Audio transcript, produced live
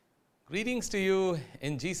Greetings to you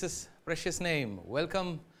in Jesus' precious name.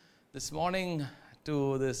 Welcome this morning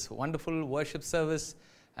to this wonderful worship service.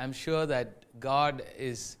 I'm sure that God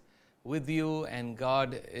is with you and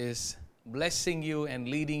God is blessing you and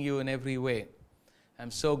leading you in every way.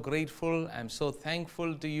 I'm so grateful, I'm so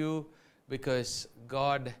thankful to you because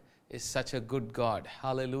God is such a good God.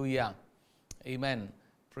 Hallelujah. Amen.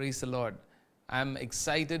 Praise the Lord. I'm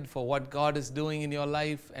excited for what God is doing in your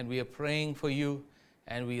life, and we are praying for you.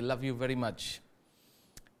 And we love you very much.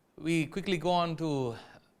 We quickly go on to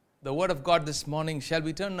the Word of God this morning. Shall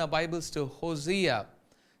we turn our Bibles to Hosea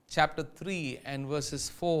chapter 3 and verses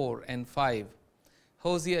 4 and 5.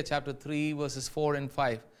 Hosea chapter 3 verses 4 and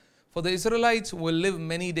 5. For the Israelites will live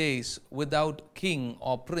many days without king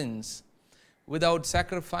or prince, without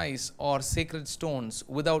sacrifice or sacred stones,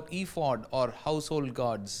 without ephod or household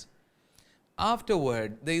gods.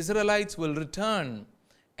 Afterward, the Israelites will return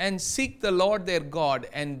and seek the Lord their God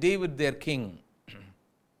and David their king.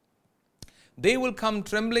 They will come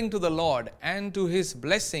trembling to the Lord and to his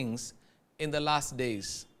blessings in the last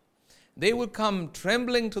days. They will come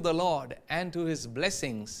trembling to the Lord and to his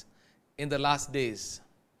blessings in the last days.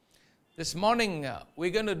 This morning, we're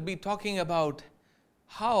going to be talking about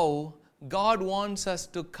how God wants us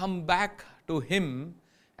to come back to him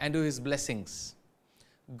and to his blessings.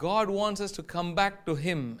 God wants us to come back to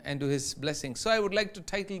him and to his blessings. So I would like to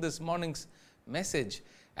title this morning's message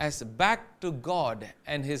as Back to God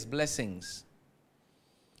and his blessings.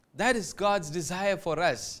 That is God's desire for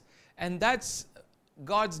us. And that's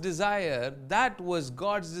God's desire. That was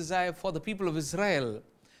God's desire for the people of Israel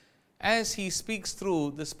as he speaks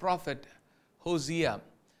through this prophet Hosea.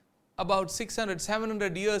 About 600,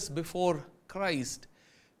 700 years before Christ,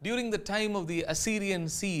 during the time of the Assyrian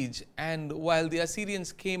siege, and while the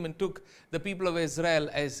Assyrians came and took the people of Israel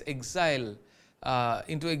as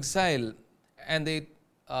into exile, and they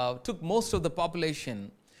took most of the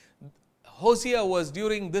population, Hosea was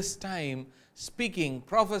during this time speaking,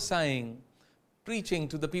 prophesying, preaching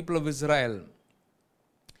to the people of Israel.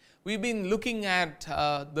 We've been looking at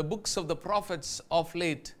the books of the prophets of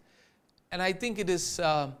late, and I think it is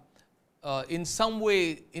in some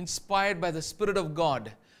way inspired by the Spirit of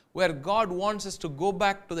God, where God wants us to go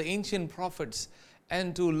back to the ancient prophets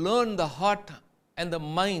and to learn the heart and the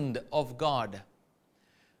mind of God.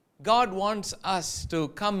 God wants us to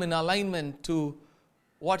come in alignment to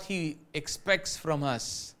what he expects from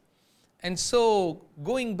us. And so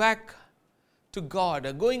going back to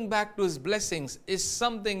God, going back to his blessings is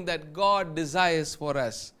something that God desires for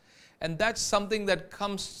us. And that's something that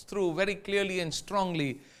comes through very clearly and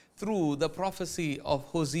strongly through the prophecy of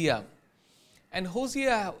Hosea. And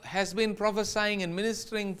Hosea has been prophesying and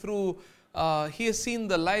ministering through, he has seen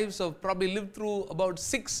the lives of, probably lived through about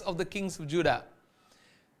 6 of the kings of Judah.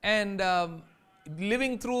 And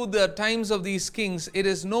living through the times of these kings, it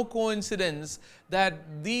is no coincidence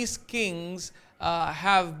that these kings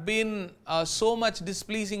have been so much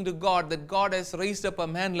displeasing to God that God has raised up a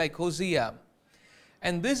man like Hosea.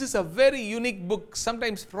 And this is a very unique book.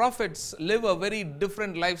 Sometimes prophets live a very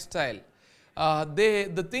different lifestyle.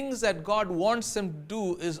 The things that God wants them to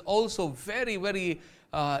do is also very, very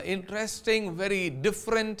interesting, very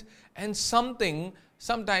different, and something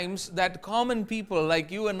sometimes that common people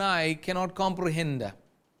like you and I cannot comprehend.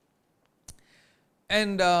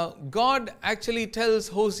 And God actually tells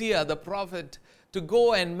Hosea, the prophet, to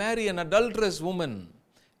go and marry an adulterous woman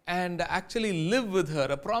and actually live with her,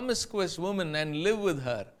 a promiscuous woman, and live with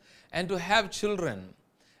her, and to have children.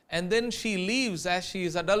 And then she leaves as she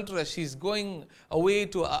is adulterous. She's going away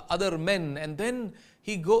to other men. And then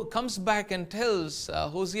he comes back and tells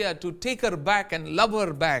Hosea to take her back and love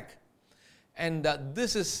her back. And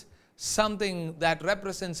this is something that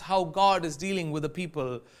represents how God is dealing with the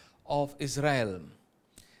people of Israel.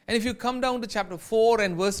 And if you come down to chapter 4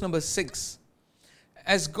 and verse number 6,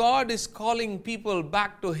 as God is calling people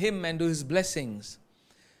back to him and to his blessings,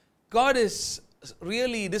 God is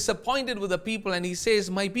really disappointed with the people, and he says,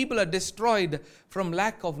 my people are destroyed from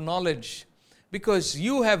lack of knowledge. Because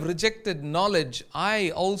you have rejected knowledge, I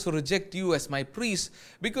also reject you as my priest.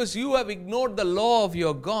 Because you have ignored the law of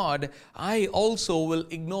your God, I also will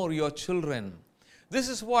ignore your children. This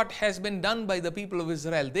is what has been done by the people of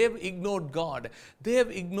Israel. They have ignored God. They have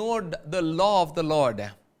ignored the law of the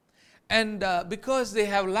Lord. And because they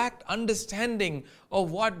have lacked understanding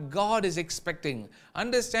of what God is expecting,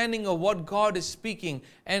 understanding of what God is speaking,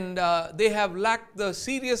 and they have lacked the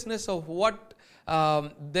seriousness of what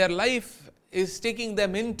their life is taking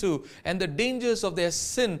them into and the dangers of their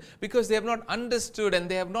sin, because they have not understood and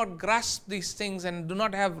they have not grasped these things and do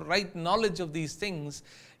not have right knowledge of these things,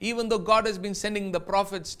 even though God has been sending the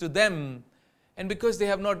prophets to them, And because they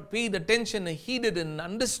have not paid attention and heeded and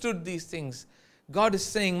understood these things, God is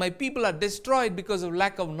saying, my people are destroyed because of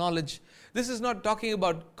lack of knowledge. This is not talking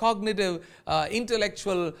about cognitive,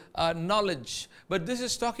 intellectual knowledge, but this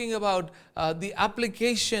is talking about the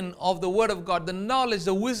application of the Word of God, the knowledge,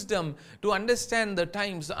 the wisdom to understand the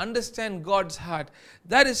times, to understand God's heart.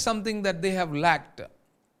 That is something that they have lacked.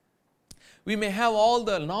 We may have all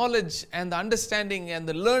the knowledge and the understanding and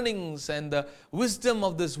the learnings and the wisdom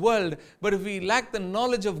of this world, but if we lack the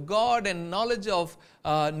knowledge of God and knowledge of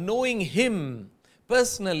knowing Him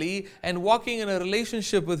personally and walking in a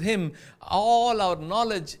relationship with Him, all our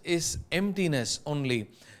knowledge is emptiness only.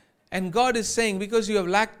 And God is saying, because you have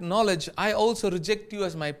lacked knowledge, I also reject you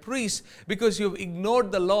as my priest. Because you have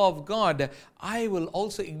ignored the law of God, I will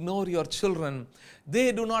also ignore your children.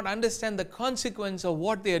 They do not understand the consequence of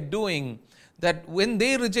what they are doing. That when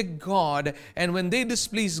they reject God and when they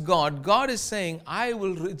displease God, God is saying, I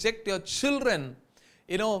will reject your children.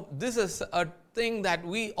 This is a thing that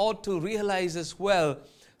we ought to realize as well.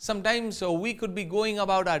 Sometimes we could be going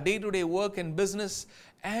about our day-to-day work and business,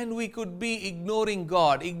 and we could be ignoring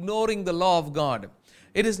God, ignoring the law of God.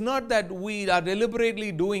 It is not that we are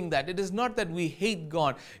deliberately doing that. It is not that we hate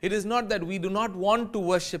God. It is not that we do not want to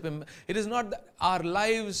worship Him. It is not that our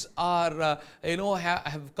lives are,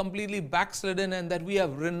 have completely backslidden and that we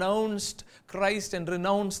have renounced Christ and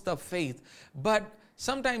renounced the faith. But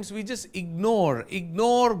sometimes we just ignore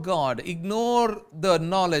God, ignore the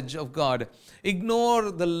knowledge of God,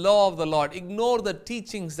 ignore the law of the Lord, ignore the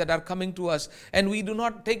teachings that are coming to us, and we do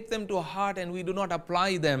not take them to heart and we do not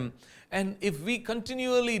apply them. And if we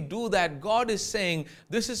continually do that, God is saying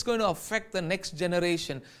this is going to affect the next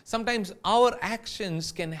generation. Sometimes our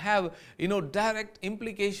actions can have, direct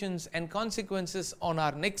implications and consequences on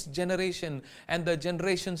our next generation and the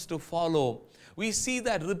generations to follow. We see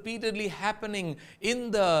that repeatedly happening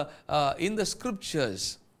in the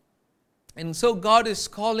scriptures. And so God is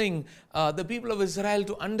calling the people of Israel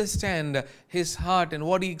to understand His heart and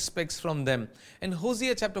what He expects from them. In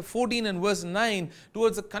Hosea chapter 14 and verse 9,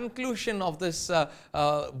 towards the conclusion of this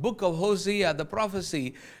book of Hosea, the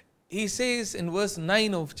prophecy, he says in verse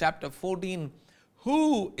 9 of chapter 14,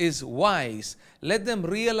 who is wise? Let them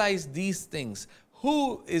realize these things.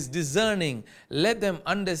 Who is discerning? Let them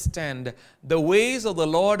understand. The ways of the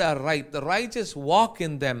Lord are right. The righteous walk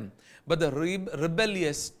in them, but the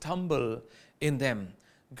rebellious stumble in them.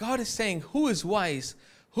 God is saying, who is wise?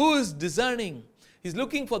 Who is discerning? He's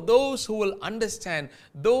looking for those who will understand,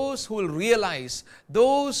 those who will realize,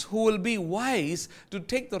 those who will be wise to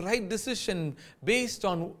take the right decision based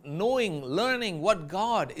on knowing, learning what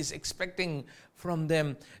God is expecting from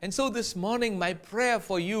them. And so this morning, my prayer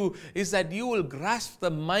for you is that you will grasp the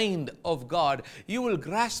mind of God. You will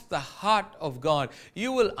grasp the heart of God.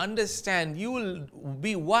 You will understand. You will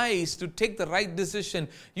be wise to take the right decision.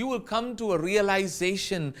 You will come to a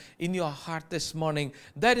realization in your heart this morning.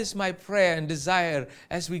 That is my prayer and desire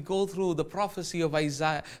as we go through the prophecy of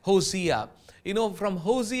Hosea. From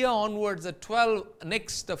Hosea onwards, the 12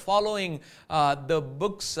 next following the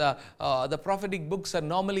books, the prophetic books are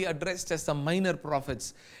normally addressed as the minor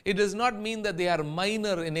prophets. It does not mean that they are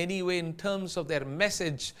minor in any way in terms of their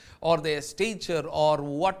message or their stature or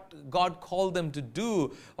what God called them to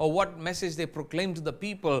do or what message they proclaim to the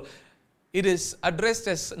people. It is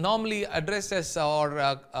normally addressed as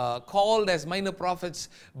or called as minor prophets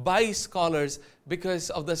by scholars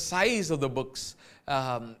because of the size of the books.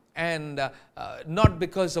 And not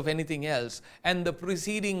because of anything else. And the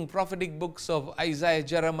preceding prophetic books of Isaiah,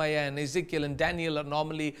 Jeremiah, and Ezekiel and Daniel are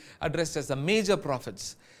normally addressed as the major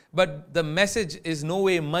prophets. But the message is no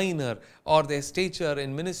way minor, or their stature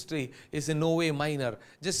in ministry is in no way minor,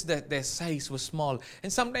 just that their size was small.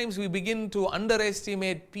 And sometimes we begin to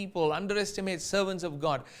underestimate people, underestimate servants of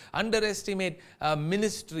God, underestimate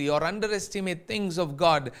ministry, or underestimate things of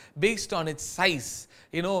God based on its size.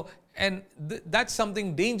 And that's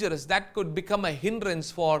something dangerous. That could become a hindrance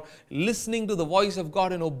for listening to the voice of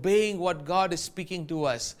God and obeying what God is speaking to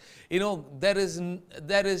us. There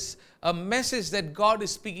is a message that God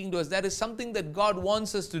is speaking to us. There is something that God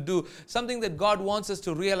wants us to do, something that God wants us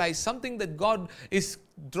to realize, something that God is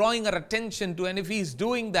drawing our attention to. And if He is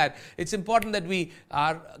doing that, it's important that we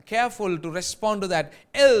are careful to respond to that.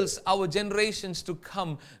 Else, our generations to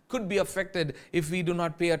come could be affected if we do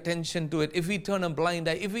not pay attention to it, if we turn a blind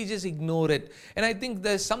eye, if we just ignore it. And I think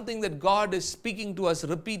there's something that God is speaking to us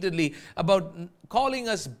repeatedly about calling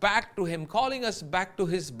us back to Him, calling us back to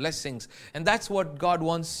His blessings. And that's what God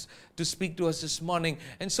wants to speak to us this morning.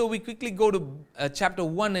 And so we quickly go to chapter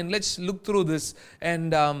 1 and let's look through this.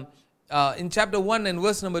 And in chapter 1 and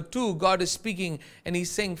verse number 2, God is speaking and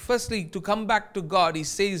He's saying, firstly, to come back to God, He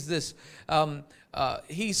says this.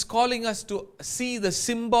 He's calling us to see the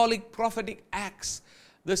symbolic prophetic acts,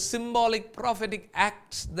 the symbolic prophetic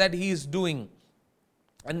acts that He is doing.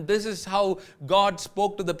 And this is how God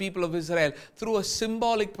spoke to the people of Israel, through a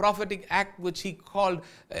symbolic prophetic act which He called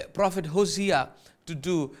prophet Hosea to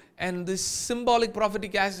do. And this symbolic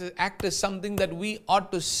prophetic act is something that we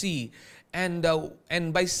ought to see. And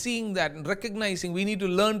by seeing that and recognizing, we need to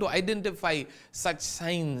learn to identify such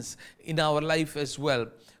signs in our life as well.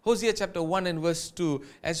 Hosea chapter 1 and verse 2,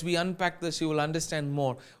 as we unpack this, you will understand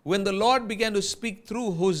more. When the Lord began to speak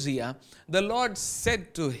through Hosea, the Lord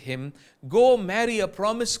said to him, "Go marry a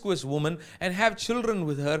promiscuous woman and have children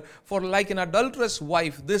with her, for like an adulterous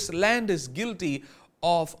wife, this land is guilty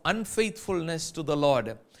of unfaithfulness to the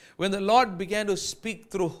Lord." When the Lord began to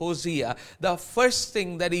speak through Hosea, the first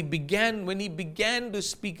thing that when he began to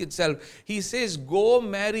speak itself, He says, go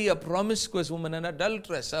marry a promiscuous woman, an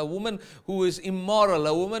adulteress, a woman who is immoral,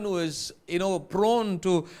 a woman who is, prone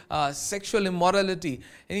to sexual immorality.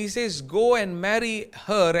 And He says, go and marry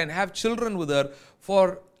her and have children with her,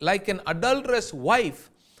 for like an adulterous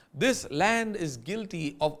wife, this land is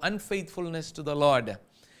guilty of unfaithfulness to the Lord.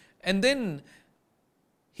 And then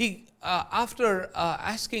He, after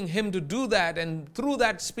asking him to do that, and through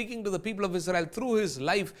that speaking to the people of Israel through his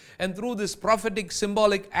life and through this prophetic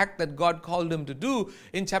symbolic act that God called him to do,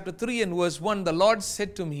 in chapter 3 and verse 1, the Lord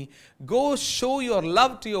said to me, go show your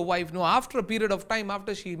love to your wife. Now after a period of time,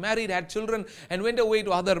 after she married, had children and went away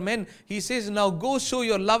to other men, He says, now go show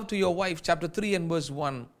your love to your wife. Chapter 3 and verse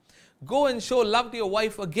 1. Go and show love to your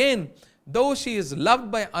wife again. Though she is loved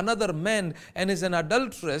by another man and is an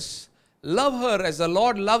adulteress, love her as the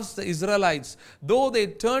Lord loves the Israelites, though they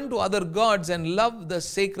turn to other gods and love the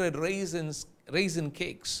sacred raisin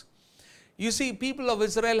cakes. You see, people of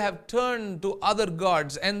Israel have turned to other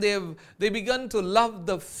gods, and they begun to love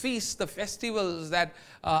the feasts, the festivals that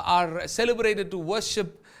are celebrated to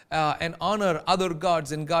worship and honor other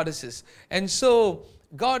gods and goddesses. And so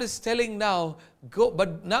God is telling now, go,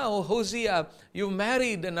 but now Hosea, you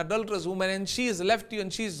married an adulterous woman and she has left you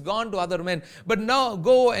and she's gone to other men. But now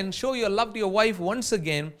go and show your love to your wife once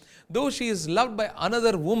again, though she is loved by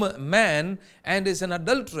another man and is an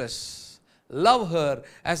adulteress. Love her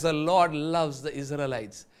as the Lord loves the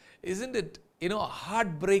Israelites. Isn't it,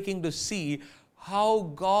 heartbreaking to see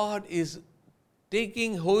how God is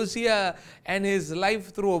taking Hosea and his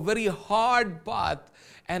life through a very hard path,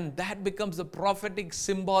 and that becomes a prophetic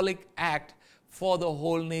symbolic act for the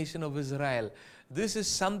whole nation of Israel. This is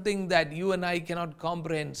something that you and I cannot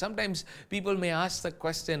comprehend. Sometimes people may ask the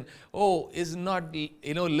question, is not,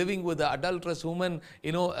 living with an adulterous woman,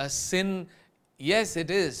 a sin? Yes,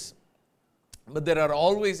 it is. But there are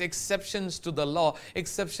always exceptions to the law,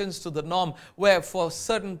 exceptions to the norm, where for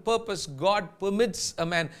certain purpose God permits a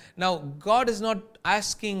man. Now, God is not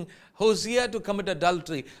asking Hosea to commit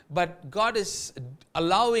adultery, but God is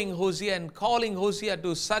allowing Hosea and calling Hosea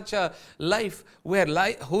to such a life where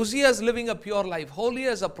Hosea is living a pure life.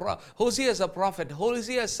 Hosea is a prophet.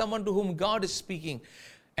 Hosea is someone to whom God is speaking,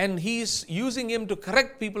 and He is using him to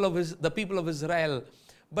correct the people of Israel.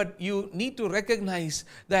 But you need to recognize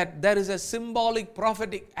that there is a symbolic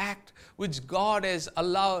prophetic act which God has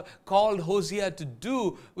called Hosea to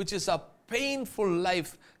do, which is a painful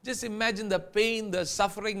life. Just imagine the pain, the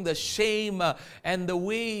suffering, the shame, and the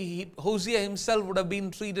way Hosea himself would have been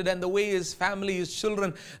treated, and the way his family, his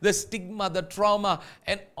children, the stigma, the trauma,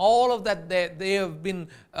 and all of that they have been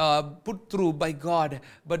put through by God.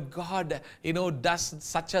 But God, does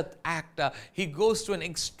such an act. He goes to an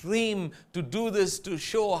extreme to do this, to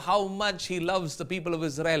show how much He loves the people of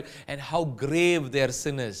Israel and how grave their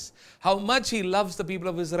sin is. How much He loves the people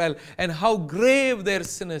of Israel and how grave their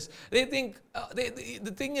sin is. They think,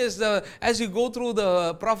 the thing is, as you go through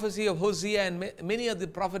the prophecy of Hosea and many of the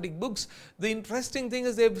prophetic books, the interesting thing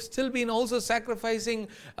is they've still been also sacrificing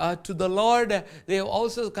to the Lord. They have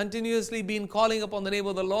also continuously been calling upon the name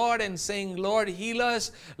of the Lord and saying, Lord, heal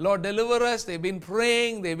us, Lord, deliver us. They've been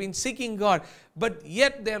praying, they've been seeking God. But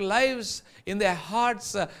yet their lives, in their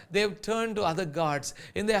hearts, they have turned to other gods.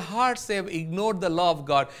 In their hearts, they have ignored the law of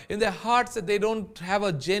God. In their hearts, they don't have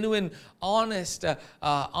a genuine honest,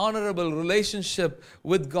 honorable relationship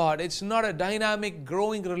with God. It's not a dynamic,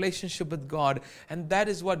 growing relationship with God. And that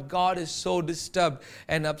is what God is so disturbed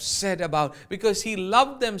and upset about, because He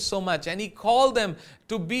loved them so much and He called them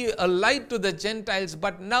to be a light to the Gentiles.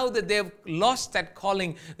 But now that they have lost that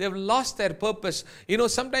calling, they have lost their purpose.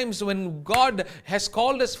 Sometimes when God has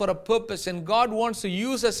called us for a purpose and God wants to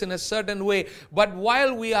use us in a certain way, but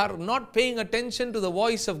while we are not paying attention to the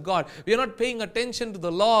voice of God, we are not paying attention to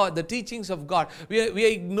the law, the teachings of God, we are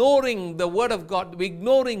ignoring the word of God, we are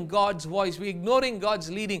ignoring God's voice, we are ignoring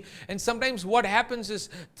God's leading. And sometimes what happens is,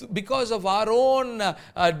 because of our own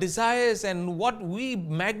desires and what we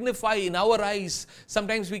magnify in our eyes,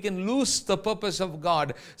 sometimes we can lose the purpose of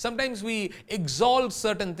God. Sometimes we exalt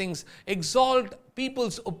certain things, exalt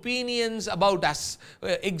people's opinions about us,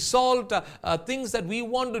 exalt things that we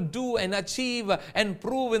want to do and achieve and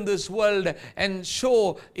prove in this world and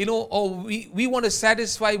show, or we want to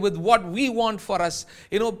satisfy with what we want for us.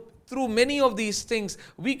 Through many of these things,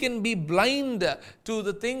 we can be blind to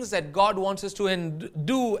the things that God wants us to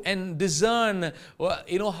do and discern,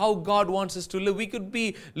 how God wants us to live. We could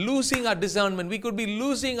be losing our discernment. We could be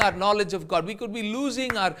losing our knowledge of God. We could be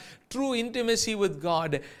losing our true intimacy with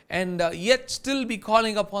God, and yet still be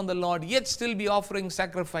calling upon the Lord, yet still be offering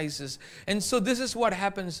sacrifices. And so this is what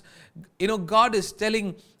happens. God is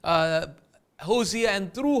telling Hosea,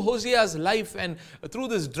 and through Hosea's life and through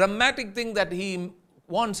this dramatic thing that He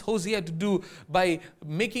wants Hosea to do by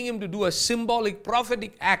making him to do a symbolic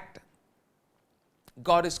prophetic act,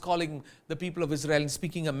 God is calling the people of Israel and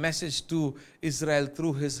speaking a message to Israel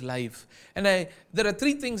through his life. And there are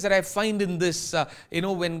three things that I find in this,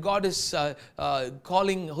 when God is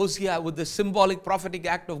calling Hosea with the symbolic prophetic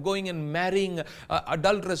act of going and marrying an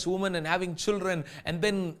adulterous woman and having children, and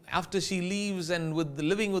then after she leaves and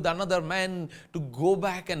living with another man, to go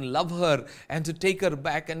back and love her and to take her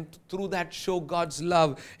back, and through that show God's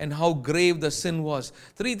love and how grave the sin was.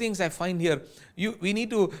 Three things I find here. We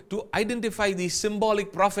need to identify these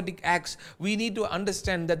symbolic prophetic acts. We need to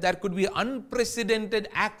understand that there could be unprecedented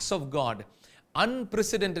acts of God.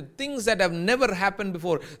 Unprecedented things that have never happened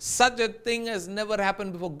before. Such a thing has never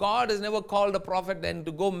happened before. God has never called a prophet and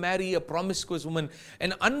to go marry a promiscuous woman.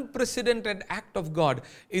 An unprecedented act of God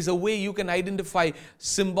is a way you can identify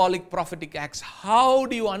symbolic prophetic acts. How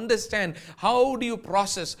do you understand? How do you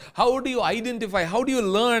process? How do you identify? How do you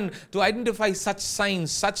learn to identify such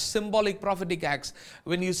signs, such symbolic prophetic acts?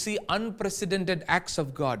 When you see unprecedented acts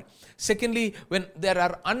of God. Secondly, when there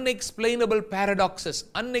are unexplainable paradoxes.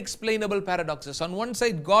 On one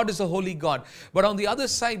side, God is a holy God. But on the other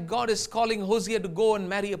side, God is calling Hosea to go and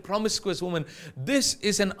marry a promiscuous woman. This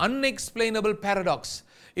is an unexplainable paradox.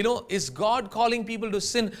 Is God calling people to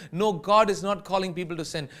sin? No, God is not calling people to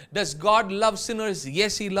sin. Does God love sinners?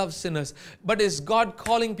 Yes, He loves sinners. But is God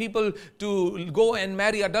calling people to go and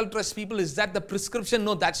marry adulterous people? Is that the prescription?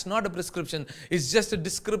 No, that's not a prescription. It's just a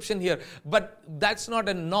description here. But that's not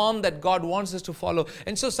a norm that God wants us to follow.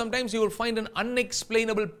 And so sometimes you will find an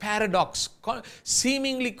unexplainable paradox,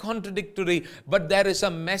 seemingly contradictory, but there is a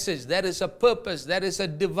message, there is a purpose, there is a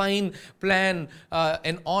divine plan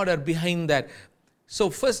and order behind that. So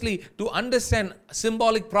firstly, to understand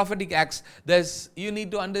symbolic prophetic acts, you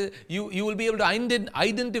will be able to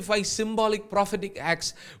identify symbolic prophetic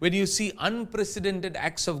acts when you see unprecedented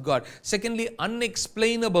acts of God. Secondly,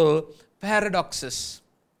 unexplainable paradoxes,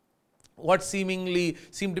 what seemingly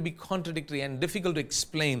seem to be contradictory and difficult to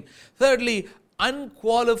explain. Thirdly,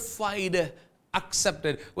 unqualified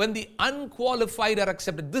accepted. When the unqualified are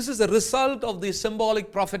accepted, this is a result of the symbolic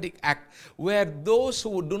prophetic act, where those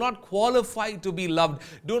who do not qualify to be loved,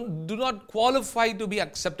 do not qualify to be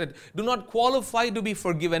accepted, do not qualify to be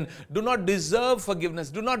forgiven, do not deserve forgiveness,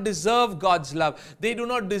 do not deserve God's love, they do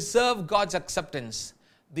not deserve God's acceptance.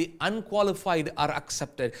 The unqualified are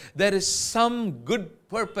accepted. There is some good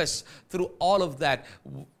purpose through all of that,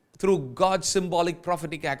 through God's symbolic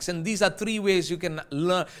prophetic acts. And these are three ways you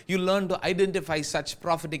learn to identify such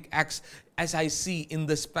prophetic acts, as I see in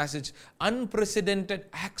this passage. Unprecedented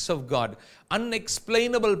acts of God,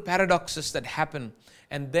 unexplainable paradoxes that happen,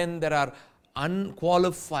 and then there are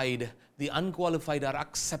unqualified. The unqualified are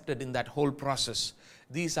accepted in that whole process.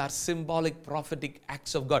 These are symbolic prophetic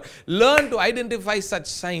acts of God. Learn to identify such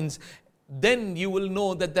signs. Then you will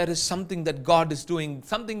know that there is something that God is doing,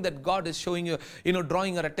 something that God is showing you,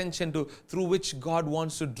 drawing your attention to, through which God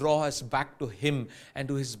wants to draw us back to Him and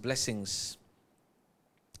to His blessings.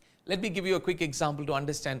 Let me give you a quick example to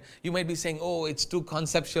understand. You might be saying, oh, it's too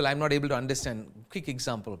conceptual, I'm not able to understand. Quick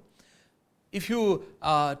example. If you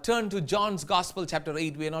turn to John's Gospel, chapter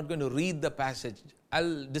 8, we are not going to read the passage.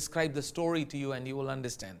 I'll describe the story to you and you will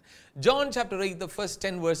understand. John chapter 8, the first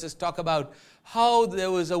 10 verses talk about how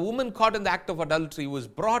there was a woman caught in the act of adultery, who was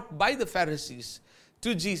brought by the Pharisees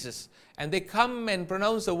to Jesus. And they come and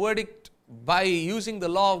pronounce a verdict by using the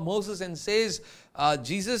law of Moses and says,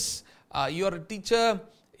 Jesus, you are a teacher.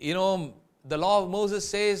 You know, the law of Moses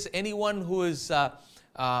says anyone who is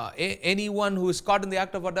caught in the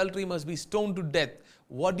act of adultery must be stoned to death.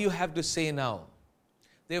 What do you have to say now?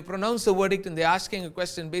 They have pronounced the verdict and they're asking a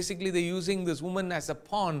question. Basically, they're using this woman as a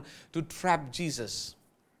pawn to trap Jesus.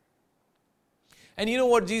 And you know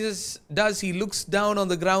what Jesus does? He looks down on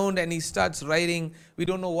the ground and he starts writing. We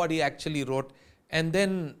don't know what he actually wrote. And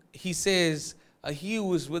then he says, he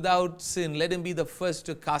who is without sin, let him be the first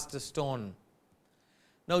to cast a stone.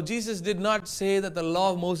 Now, Jesus did not say that the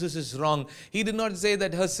law of Moses is wrong. He did not say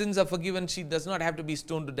that her sins are forgiven. She does not have to be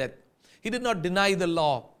stoned to death. He did not deny the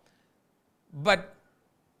law. But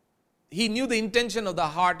he knew the intention of the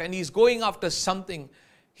heart and he's going after something.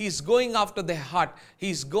 He's going after their heart.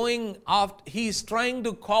 He's trying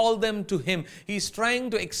to call them to him. He's trying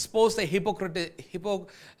to expose the hypocrisy.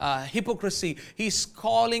 He's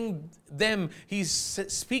calling them. He's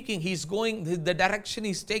speaking. He's going, the direction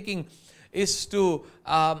he's taking is to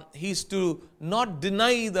not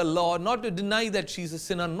deny the law, not to deny that she's a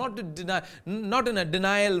sinner, not in a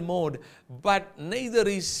denial mode, but neither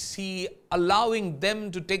is he allowing them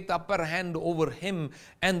to take the upper hand over him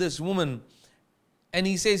and this woman. And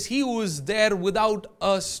he says, he who is there without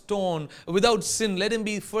a stone, without sin, let him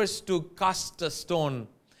be first to cast a stone.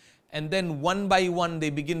 And then one by one they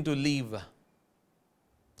begin to leave.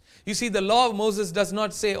 You see, the law of Moses does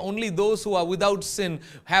not say only those who are without sin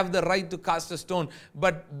have the right to cast a stone.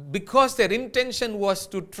 But because their intention was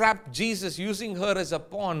to trap Jesus, using her as a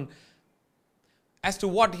pawn, as to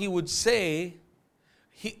what he would say,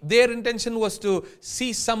 their intention was to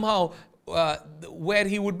see somehow where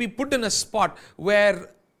he would be put in a spot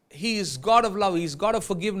where he is God of love, he is God of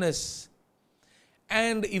forgiveness.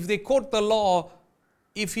 And if they quote the law,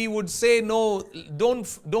 if he would say, no, don't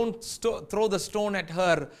throw the stone at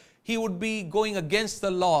her, he would be going against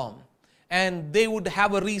the law. And they would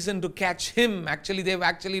have a reason to catch him. Actually, they were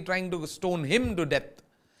actually trying to stone him to death,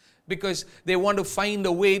 because they want to find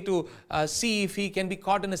a way to see if he can be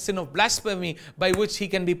caught in a sin of blasphemy by which he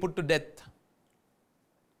can be put to death.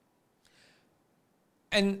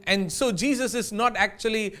 And so Jesus is not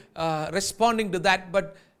actually responding to that,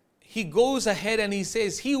 but he goes ahead and he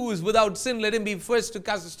says, he who is without sin, let him be first to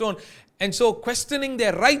cast a stone. And so questioning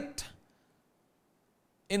their right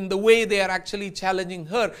in the way they are actually challenging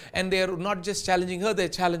her. And they are not just challenging her, they're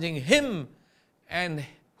challenging him and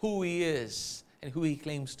who he is and who he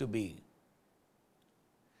claims to be.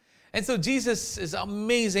 And so Jesus is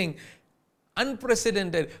amazing.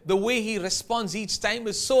 Unprecedented. The way he responds each time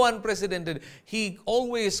is so unprecedented. He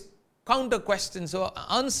always counter questions or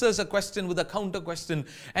answers a question with a counter question,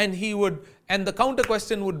 and the counter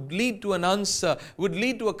question would lead to an answer, would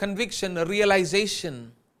lead to a conviction, a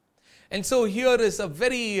realization. And so here is a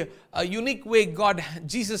very unique way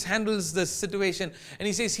Jesus handles this situation. And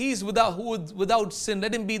he says, he is without sin,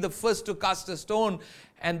 let him be the first to cast a stone.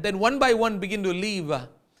 And then one by one begin to leave.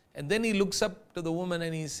 And then he looks up to the woman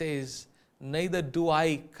and he says, neither do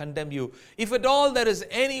I condemn you. If at all there is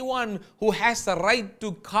anyone who has the right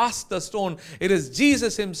to cast the stone, it is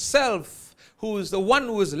Jesus himself, who is the one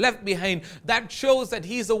who is left behind. That shows that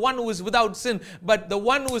he is the one who is without sin. But the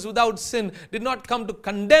one who is without sin did not come to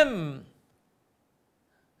condemn.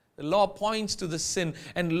 The law points to the sin,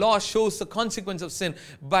 and law shows the consequence of sin.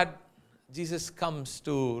 But Jesus comes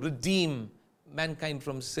to redeem mankind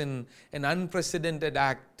from sin, an unprecedented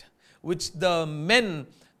act, which the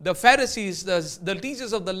Pharisees, the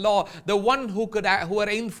teachers of the law, the one who are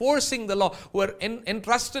enforcing the law, who are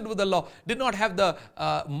entrusted with the law, did not have the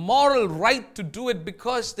moral right to do it,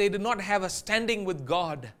 because they did not have a standing with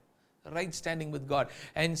God, a right standing with God.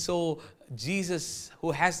 And so Jesus, who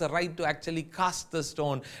has the right to actually cast the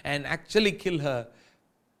stone and actually kill her,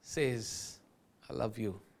 says, I love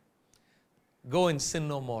you. Go and sin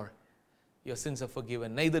no more. Your sins are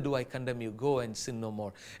forgiven. Neither do I condemn you. Go and sin no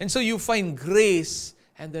more. And so you find grace,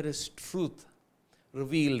 and there is truth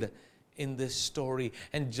revealed in this story.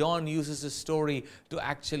 And John uses this story to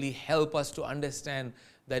actually help us to understand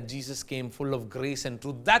that Jesus came full of grace and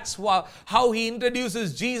truth. That's how he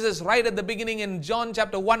introduces Jesus right at the beginning in John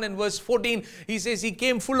chapter 1 and verse 14. He says he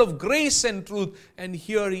came full of grace and truth. And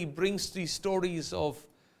here he brings these stories of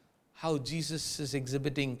how Jesus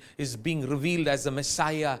is being revealed as a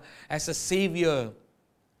Messiah, as a Savior.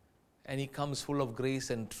 And he comes full of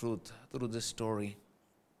grace and truth through this story.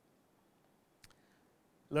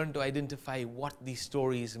 Learn to identify what these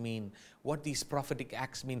stories mean, what these prophetic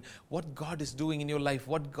acts mean, what God is doing in your life,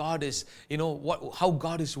 what God is, how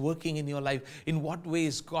God is working in your life, in what way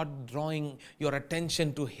is God drawing your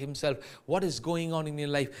attention to Himself, what is going on in your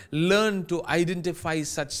life. Learn to identify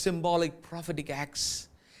such symbolic prophetic acts.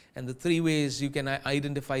 And the three ways you can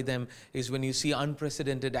identify them is when you see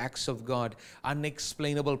unprecedented acts of God,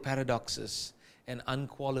 unexplainable paradoxes, and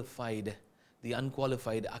the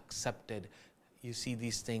unqualified accepted. You see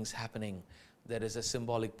these things happening. There is a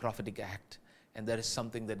symbolic prophetic act, and there is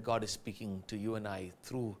something that God is speaking to you and I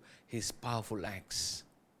through His powerful acts.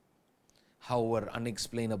 However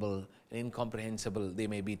unexplainable and incomprehensible they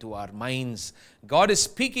may be to our minds, God is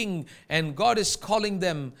speaking and God is calling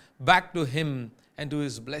them back to Him and to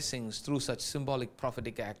His blessings through such symbolic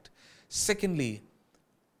prophetic act. Secondly,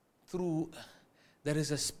 there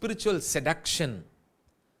is a spiritual seduction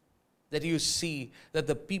that you see that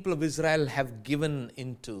the people of Israel have given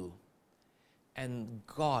into. And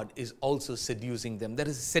God is also seducing them. There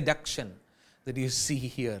is a seduction that you see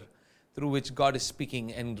here through which God is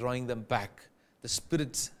speaking and drawing them back. The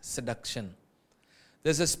Spirit's seduction.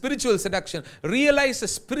 There's a spiritual seduction. Realize the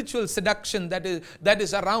spiritual seduction that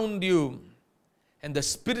is around you. And the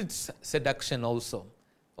Spirit's seduction also.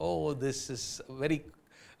 Oh, this is very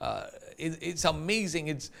it's amazing.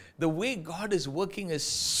 It's the way God is working is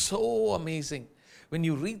so amazing. When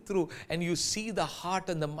you read through and you see the heart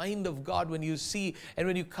and the mind of God, when you see and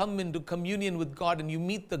when you come into communion with God and you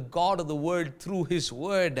meet the God of the Word through His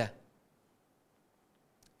Word,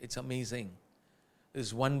 it's amazing.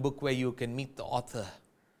 There's one book where you can meet the author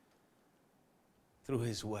through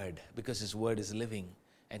His Word, because His Word is living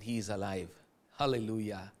and He is alive.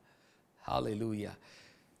 Hallelujah. Hallelujah.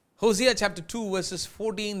 Hosea chapter 2 verses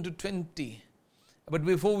 14 to 20. But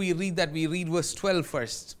before we read that, we read verse 12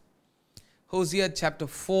 first. Hosea chapter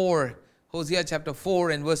 4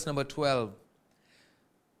 and verse number 12.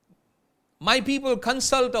 My people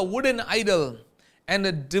consult a wooden idol, and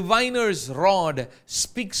a diviner's rod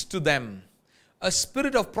speaks to them. A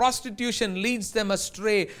spirit of prostitution leads them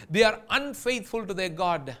astray. They are unfaithful to their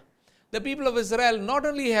God. The people of Israel not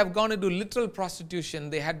only have gone into literal prostitution,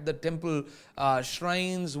 they had the temple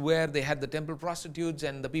shrines where they had the temple prostitutes,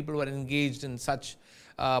 and the people were engaged in such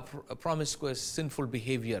promiscuous, sinful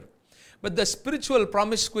behavior. But the spiritual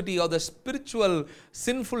promiscuity or the spiritual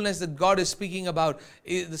sinfulness that God is speaking about,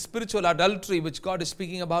 the spiritual adultery which God is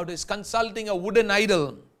speaking about, is consulting a wooden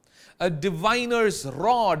idol. A diviner's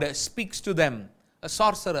rod speaks to them. A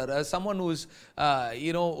sorcerer, someone who's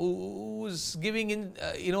giving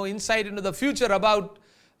insight into the future about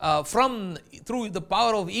through the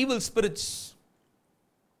power of evil spirits.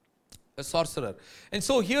 A sorcerer. And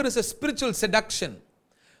so here is a spiritual seduction.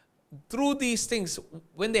 Through these things,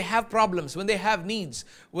 when they have problems, when they have needs,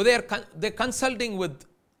 they're consulting with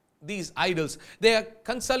these idols. They are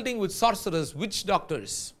consulting with sorcerers, witch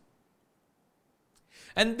doctors.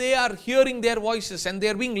 And they are hearing their voices and they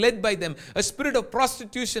are being led by them. A spirit of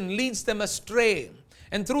prostitution leads them astray.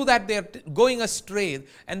 And through that they are going astray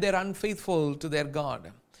and they are unfaithful to their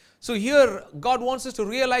God. So here God wants us to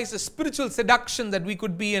realize the spiritual seduction that we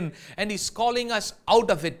could be in, and He's calling us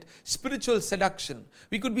out of it. Spiritual seduction.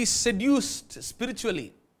 We could be seduced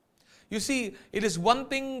spiritually. You see, it is one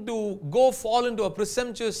thing to go fall into a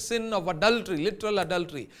presumptuous sin of adultery, literal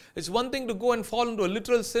adultery. It's one thing to go and fall into a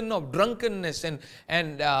literal sin of drunkenness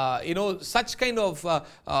and such kind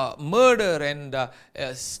of murder and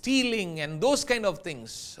stealing and those kind of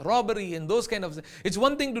things, robbery and those kind of things. It's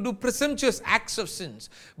one thing to do presumptuous acts of sins.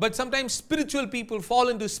 But sometimes spiritual people fall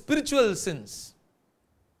into spiritual sins.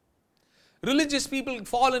 Religious people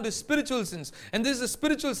fall into spiritual sins. And this is a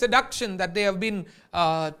spiritual seduction that they have been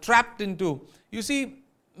trapped into. You see,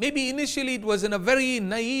 maybe initially it was in a very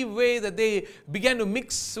naive way that they began to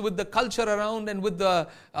mix with the culture around and with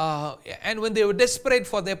and when they were desperate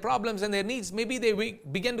for their problems and their needs, maybe they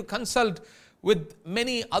began to consult with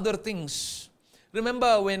many other things.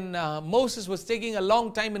 Remember when Moses was taking a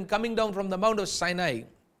long time in coming down from the Mount of Sinai.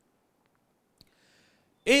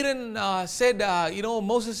 Aaron said,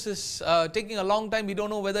 Moses is taking a long time. We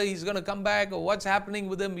don't know whether he's going to come back or what's happening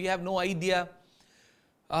with him. We have no idea.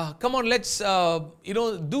 Come on, let's,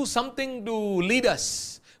 do something to lead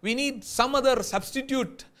us. We need some other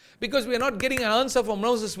substitute because we are not getting an answer from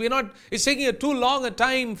Moses. It's taking too long a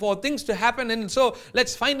time for things to happen. And so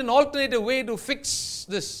let's find an alternative way to fix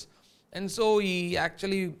this. And so he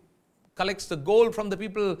actually collects the gold from the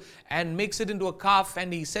people and makes it into a calf,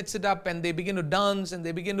 and he sets it up, and they begin to dance and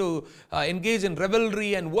they begin to engage in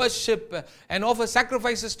revelry and worship and offer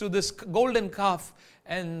sacrifices to this golden calf.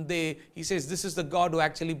 And he says, this is the God who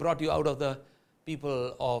actually brought you out of the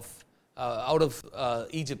people of out of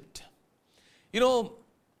Egypt.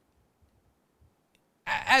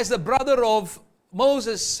 As the brother of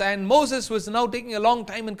Moses, and Moses was now taking a long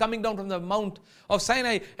time in coming down from the Mount of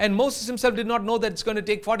Sinai, and Moses himself did not know that it's going to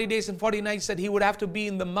take 40 days and 40 nights that he would have to be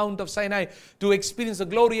in the Mount of Sinai to experience the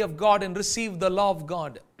glory of God and receive the law of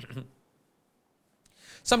God.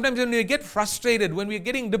 Sometimes when we get frustrated, when we are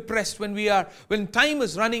getting depressed, when time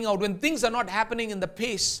is running out, when things are not happening in the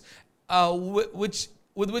pace with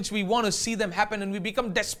which we want to see them happen, and we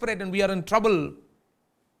become desperate and we are in trouble,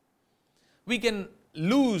 we can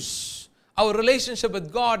lose our relationship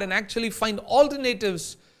with God and actually find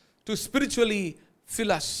alternatives to spiritually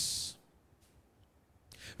fill us.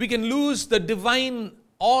 We can lose the divine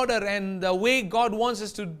order and the way God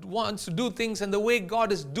wants to do things and the way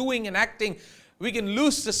God is doing and acting. We can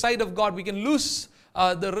lose the sight of God. We can lose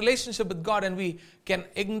the relationship with God, and we can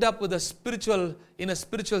end up with a spiritual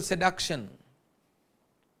seduction.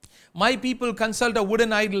 My people consult a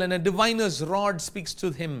wooden idol, and a diviner's rod speaks to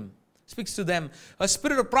them. A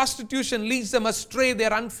spirit of prostitution leads them astray. They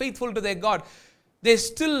are unfaithful to their God. They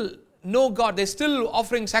still know God. They're still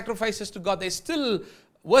offering sacrifices to God. They still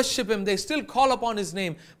worship Him. They still call upon His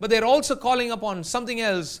name. But they're also calling upon something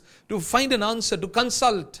else to find an answer, to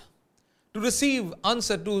consult, to receive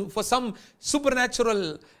answer, for some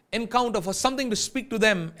supernatural encounter, for something to speak to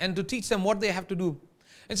them and to teach them what they have to do.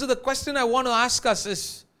 And so the question I want to ask us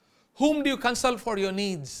is, whom do you consult for your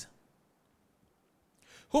needs?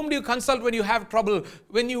 Whom do you consult when you have trouble?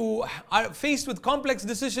 When you are faced with complex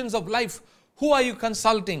decisions of life, who are you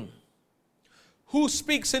consulting? Who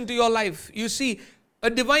speaks into your life? You see, a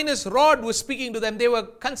diviner's rod was speaking to them. They were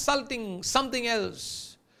consulting something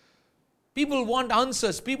else. People want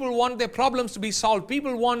answers. People want their problems to be solved.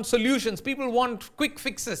 People want solutions. People want quick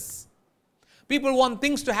fixes. People want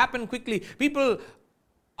things to happen quickly. People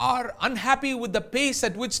are unhappy with the pace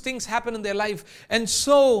at which things happen in their life. And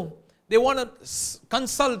so they want to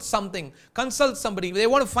consult somebody. They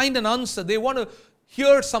want to find an answer. They want to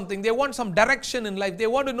hear something. They want some direction in life. They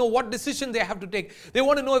want to know what decision they have to take. They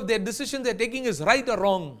want to know if their decision they're taking is right or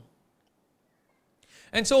wrong.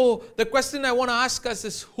 And so the question I want to ask us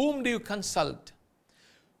is, whom do you consult?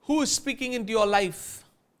 Who is speaking into your life?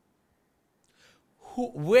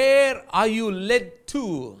 Where are you led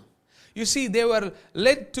to? You see, they were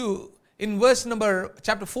led to, in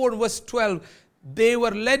chapter 4 and verse 12, they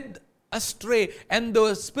were led astray, and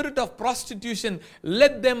the spirit of prostitution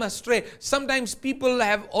led them astray. Sometimes people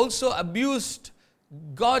have also abused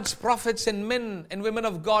God's prophets and men and women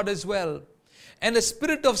of God as well. And a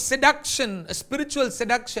spirit of seduction, a spiritual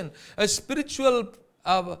seduction, a spiritual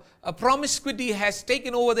promiscuity has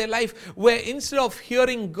taken over their life, where instead of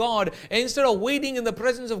hearing God, and instead of waiting in the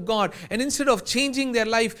presence of God, and instead of changing their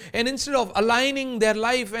life, and instead of aligning their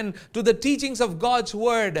life and to the teachings of God's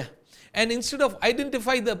word, and instead of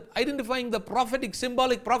identifying the prophetic,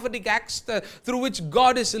 symbolic prophetic acts through which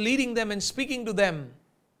God is leading them and speaking to them,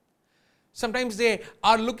 sometimes they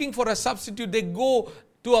are looking for a substitute. They go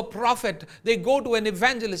to a prophet, they go to an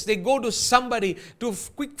evangelist, they go to somebody to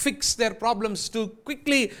quick fix their problems, to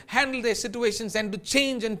quickly handle their situations and to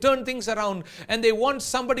change and turn things around. And they want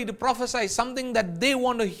somebody to prophesy something that they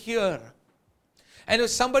want to hear. And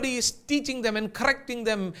if somebody is teaching them and correcting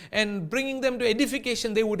them and bringing them to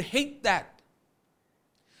edification, they would hate that.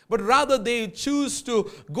 But rather they choose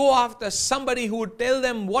to go after somebody who would tell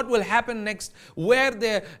them what will happen next, where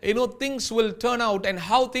their things will turn out and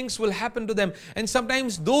how things will happen to them. And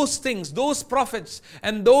sometimes those things, those prophets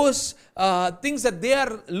and those things that they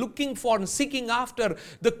are looking for and seeking after,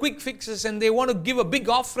 the quick fixes, and they want to give a big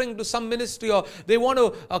offering to some ministry, or they want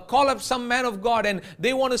to call up some man of God, and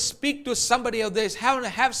they want to speak to somebody, or they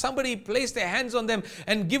have somebody place their hands on them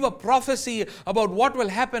and give a prophecy about what will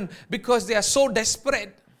happen, because they are so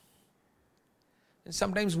desperate. And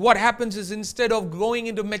sometimes what happens is, instead of growing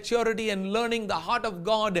into maturity and learning the heart of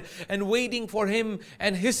God and waiting for Him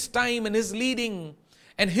and His time and His leading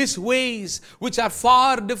and His ways, which are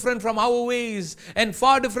far different from our ways and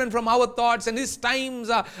far different from our thoughts, and His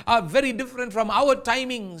times are very different from our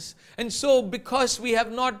timings. And so because we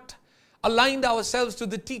have not aligned ourselves to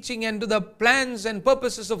the teaching and to the plans and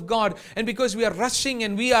purposes of God, and because we are rushing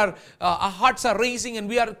and our hearts are racing and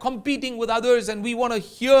we are competing with others, and we want to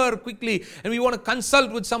hear quickly and we want to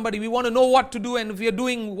consult with somebody, we want to know what to do, and if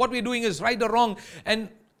what we're doing is right or wrong. And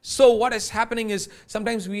so what is happening is,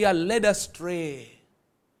 sometimes we are led astray.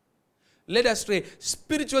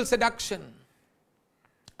 Spiritual seduction.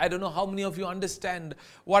 I don't know how many of you understand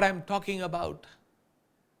what I'm talking about.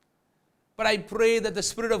 But I pray that the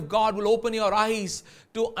Spirit of God will open your eyes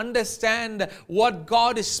to understand what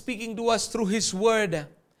God is speaking to us through His Word.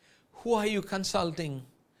 Who are you consulting?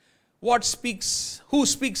 What speaks? Who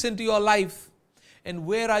speaks into your life? And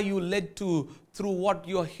where are you led to through what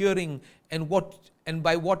you're hearing and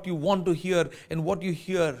by what you want to hear and what you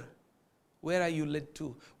hear? Where are you led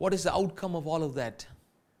to? What is the outcome of all of that?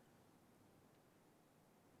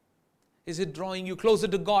 Is it drawing you closer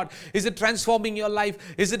to God? Is it transforming your life?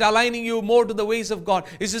 Is it aligning you more to the ways of God?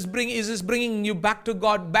 Is this bringing you back to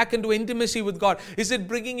God, back into intimacy with God? Is it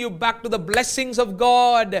bringing you back to the blessings of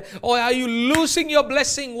God? Or are you losing your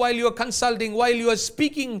blessing while you are consulting, while you are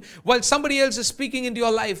speaking, while somebody else is speaking into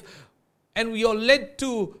your life, and you're led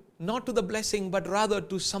to, not to the blessing, but rather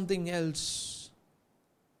to something else?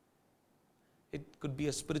 It could be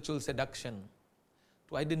a spiritual seduction.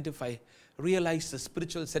 To identify, realize the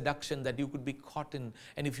spiritual seduction that you could be caught in.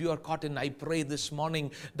 And if you are caught in, I pray this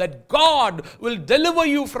morning that God will deliver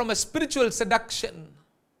you from a spiritual seduction.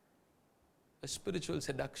 A spiritual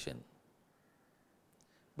seduction.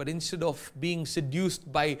 But instead of being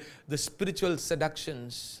seduced by the spiritual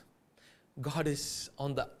seductions, God is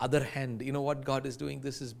on the other hand. You know what God is doing?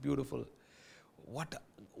 This is beautiful. What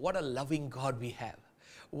a loving God we have.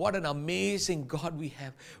 What an amazing God we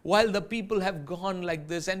have. While the people have gone like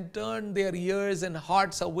this and turned their ears and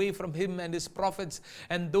hearts away from Him and His prophets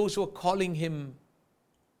and those who are calling Him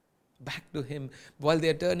back to Him, while they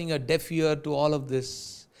are turning a deaf ear to all of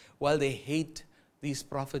this, while they hate these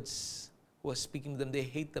prophets who are speaking to them, they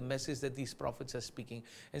hate the message that these prophets are speaking.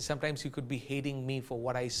 And sometimes you could be hating me for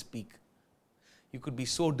what I speak. You could be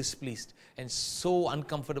so displeased and so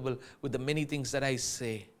uncomfortable with the many things that I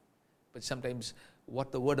say. But sometimes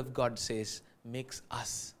what the Word of God says makes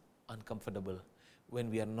us uncomfortable when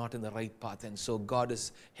we are not in the right path. And so God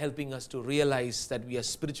is helping us to realize that we are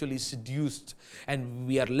spiritually seduced and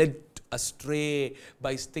we are led astray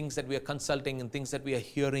by things that we are consulting and things that we are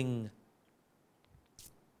hearing.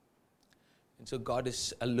 And so God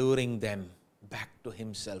is alluring them back to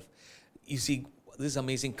Himself. You see, this is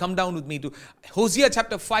amazing. Come down with me to Hosea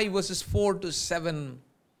chapter 5 verses 4 to 7.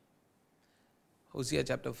 Hosea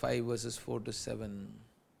chapter 5 verses 4 to 7.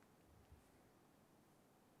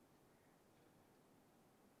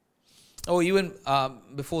 Oh, even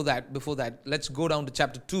before that, let's go down to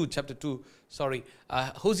chapter 2.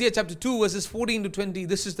 Hosea chapter 2 verses 14 to 20.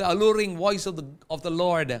 This is the alluring voice of the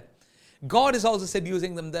Lord. God is also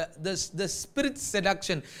seducing them. The spirit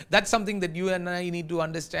seduction, that's something that you and I need to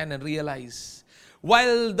understand and realize.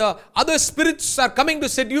 While the other spirits are coming to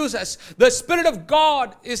seduce us, the Spirit of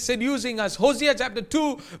God is seducing us. Hosea chapter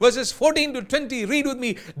 2 verses 14 to 20. Read with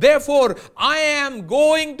me. Therefore, I am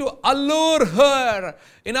going to allure her.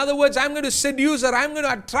 In other words, I'm going to seduce her. I'm going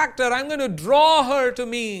to attract her. I'm going to draw her to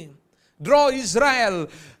me. Draw Israel.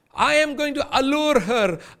 I am going to allure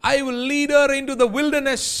her. I will lead her into the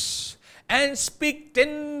wilderness and speak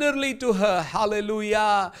tenderly to her.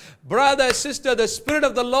 Hallelujah. Brother, sister, the Spirit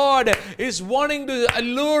of the Lord is wanting to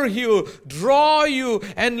allure you, draw you,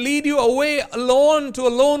 and lead you away alone to a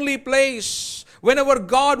lonely place. Whenever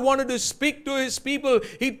God wanted to speak to His people,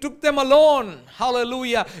 He took them alone.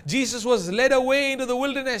 Hallelujah. Jesus was led away into the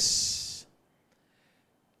wilderness.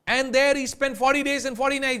 And there He spent 40 days and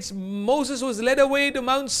 40 nights. Moses was led away to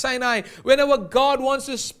Mount Sinai. Whenever God wants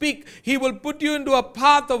to speak, He will put you into a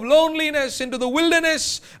path of loneliness, into the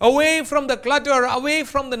wilderness, away from the clutter, away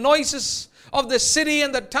from the noises of the city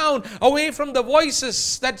and the town, away from the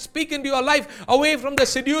voices that speak into your life, away from the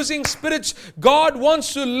seducing spirits. God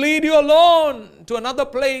wants to lead you alone to another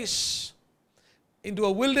place, into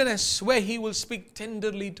a wilderness where He will speak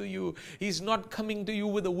tenderly to you. He's not coming to you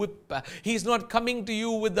with a whip. He's not coming to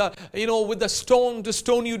you with the stone to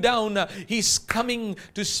stone you down. He's coming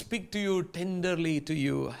to speak to you tenderly to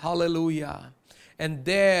you. Hallelujah. And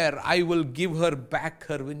there I will give her back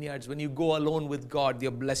her vineyards. When you go alone with God,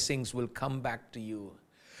 your blessings will come back to you.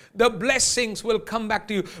 The blessings will come back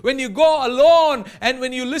to you. When you go alone and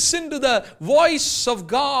when you listen to the voice of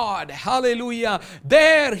God, hallelujah,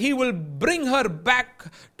 there He will bring her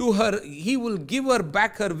back to her. He will give her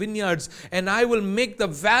back her vineyards, and I will make the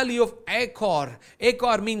valley of Achor.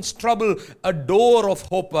 Achor means trouble, a door of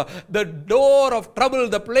hope. The door of trouble,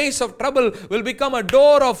 the place of trouble will become a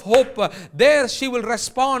door of hope. There she will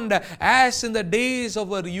respond as in the days of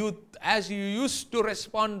her youth. As you used to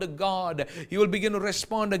respond to God, you will begin to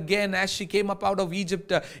respond again as she came up out of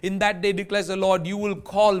Egypt. In that day, declares the Lord, you will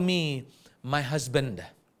call me my husband.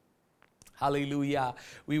 Hallelujah.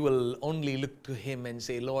 We will only look to Him and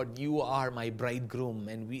say, Lord, you are my bridegroom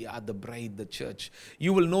and we are the bride, the church.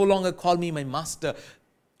 You will no longer call me my master.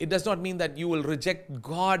 It does not mean that you will reject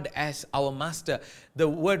God as our master. The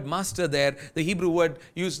word master there, the Hebrew word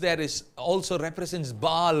used there is also represents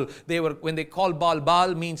Baal. When they call Baal,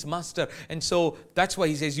 Baal means master. And so that's why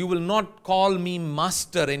he says, you will not call me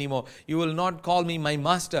master anymore. You will not call me my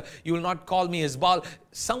master. You will not call me as Baal.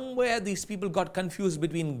 Somewhere these people got confused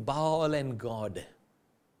between Baal and God.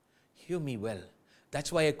 Hear me well. That's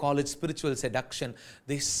why I call it spiritual seduction.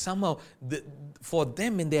 They somehow, for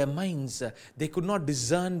them in their minds, they could not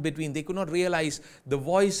discern between, they could not realize the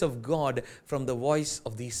voice of God from the voice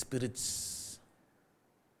of these spirits.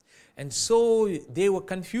 And so they were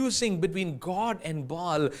confusing between God and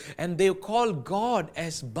Baal, and they called God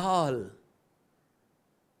as Baal.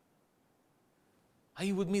 Are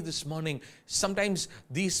you with me this morning? Sometimes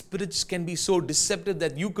these spirits can be so deceptive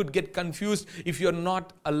that you could get confused if you're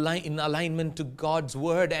not in alignment to God's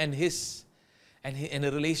word and in a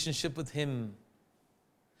relationship with Him.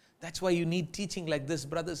 That's why you need teaching like this,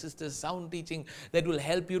 brothers, sisters, sound teaching that will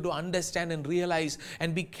help you to understand and realize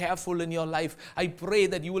and be careful in your life. I pray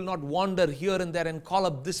that you will not wander here and there and call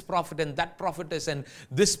up this prophet and that prophetess and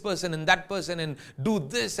this person and that person and do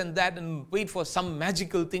this and that and wait for some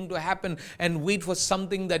magical thing to happen and wait for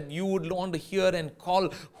something that you would want to hear and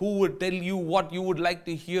call who would tell you what you would like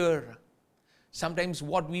to hear. Sometimes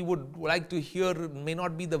what we would like to hear may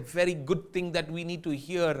not be the very good thing that we need to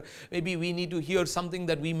hear. Maybe we need to hear something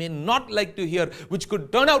that we may not like to hear, which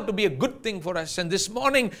could turn out to be a good thing for us. And this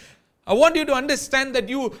morning, I want you to understand that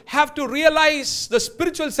you have to realize the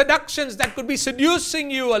spiritual seductions that could be seducing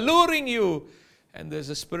you, alluring you. And there's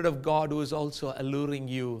a Spirit of God who is also alluring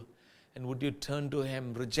you. And would you turn to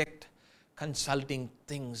Him, reject consulting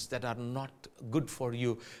things that are not good for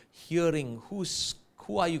you, hearing who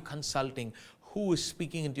are you consulting, who is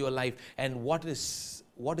speaking into your life, and what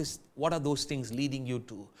are those things leading you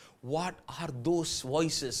to? What are those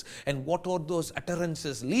voices and what are those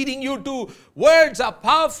utterances leading you to? Words are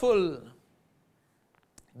powerful.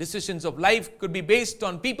 Decisions of life could be based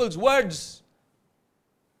on people's words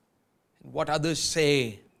and what others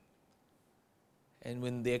say. And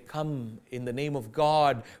when they come in the name of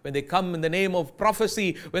God, when they come in the name of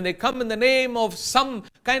prophecy, when they come in the name of some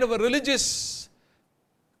kind of a religious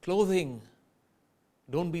clothing,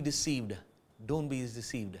 don't be deceived. Don't be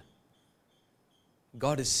deceived.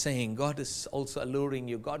 God is saying, God is also alluring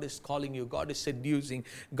you. God is calling you. God is seducing.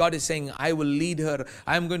 God is saying, I will lead her.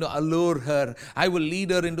 I am going to allure her. I will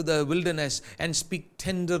lead her into the wilderness and speak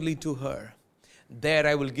tenderly to her. There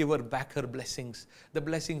I will give her back her blessings, the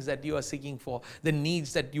blessings that you are seeking for, the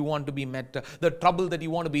needs that you want to be met, the trouble that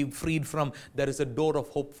you want to be freed from. There is a door of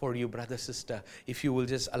hope for you, brother, sister, if you will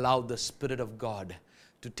just allow the Spirit of God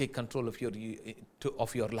to take control of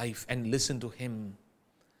your life and listen to Him.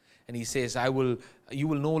 And He says, you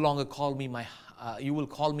will no longer call me you will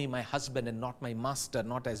call me my husband and not my master,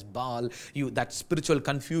 not as Baal. That spiritual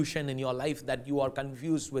confusion in your life that you are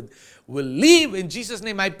confused with will leave in Jesus'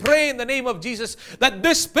 name. I pray in the name of Jesus that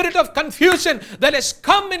this spirit of confusion that has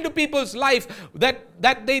come into people's life,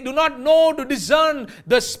 that they do not know to discern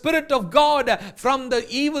the Spirit of God from the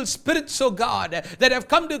evil spirits of God that have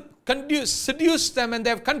come to seduce them and they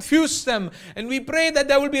have confused them. And we pray that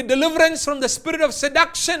there will be a deliverance from the spirit of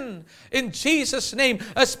seduction in Jesus' name.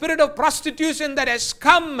 A spirit of prostitution that has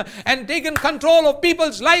come and taken control of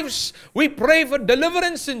people's lives. We pray for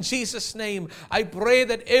deliverance in Jesus' name. I pray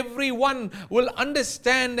that everyone will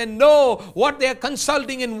understand and know what they are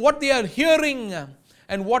consulting and what they are hearing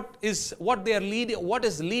and what is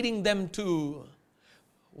leading them to.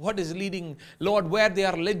 What is leading, Lord, where they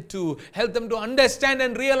are led to. Help them to understand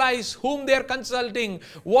and realize whom they are consulting,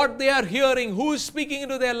 what they are hearing, who is speaking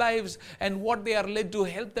into their lives, and what they are led to.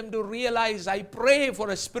 Help them to realize. I pray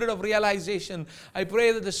for a spirit of realization. I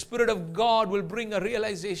pray that the Spirit of God will bring a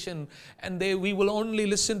realization, and we will only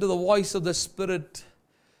listen to the voice of the Spirit.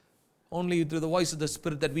 Only through the voice of the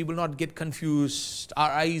Spirit, that we will not get confused.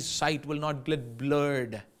 Our eyesight will not get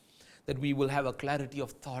blurred. That we will have a clarity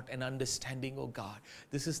of thought and understanding, oh God.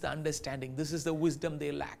 This is the understanding. This is the wisdom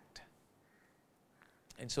they lacked.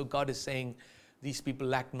 And so God is saying, these people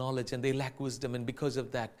lack knowledge and they lack wisdom. And because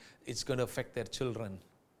of that, it's going to affect their children.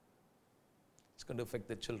 It's going to affect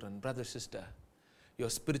their children. Brother, sister, your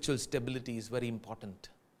spiritual stability is very important.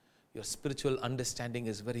 Your spiritual understanding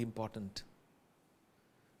is very important.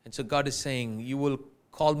 And so God is saying, you will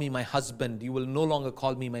call me my husband. You will no longer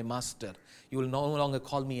call me my master. You will no longer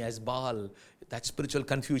call me as Baal. That spiritual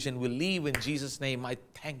confusion will leave in Jesus' name. I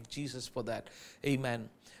thank Jesus for that. Amen.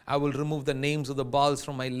 I will remove the names of the Baals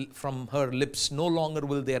from her lips. No longer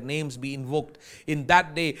will their names be invoked. In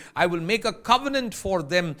that day, I will make a covenant for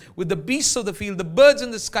them with the beasts of the field, the birds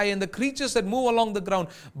in the sky, and the creatures that move along the ground.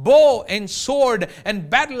 Bow and sword and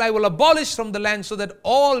battle I will abolish from the land, so that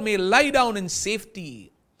all may lie down in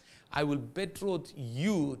safety. I will betroth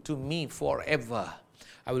you to me forever.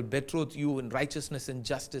 I will betroth you in righteousness and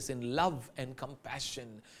justice, in love and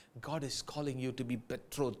compassion. God is calling you to be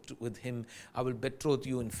betrothed with Him. I will betroth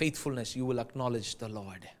you in faithfulness. You will acknowledge the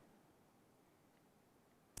Lord.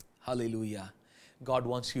 Hallelujah. God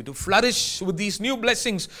wants you to flourish with these new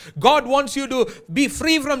blessings. God wants you to be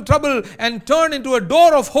free from trouble and turn into a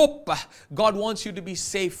door of hope. God wants you to be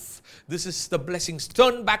safe. This is the blessings.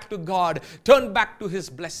 Turn back to God. Turn back to His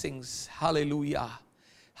blessings. Hallelujah.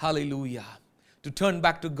 Hallelujah. To turn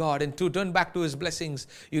back to God and to turn back to His blessings,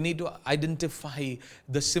 you need to identify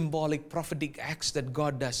the symbolic, prophetic acts that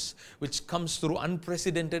God does, which comes through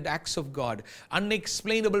unprecedented acts of God,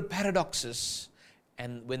 unexplainable paradoxes.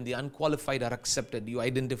 And when the unqualified are accepted, you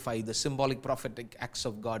identify the symbolic, prophetic acts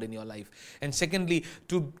of God in your life. And secondly,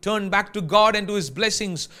 to turn back to God and to His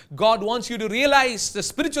blessings, God wants you to realize the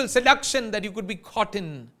spiritual seduction that you could be caught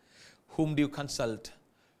in. Whom do you consult?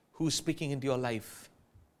 Who's speaking into your life?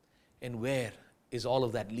 And where is all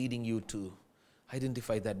of that leading you to?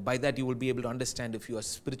 Identify that. By that you will be able to understand if you are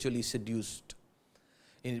spiritually seduced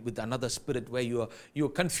with another spirit, where you are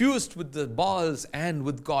confused with the Baals and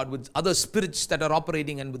with God, with other spirits that are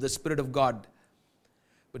operating and with the Spirit of God.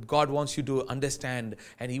 But God wants you to understand,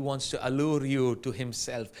 and He wants to allure you to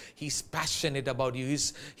Himself. He's passionate about you.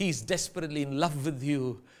 He's desperately in love with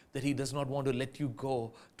you, that He does not want to let you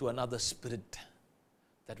go to another spirit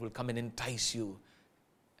that will come and entice you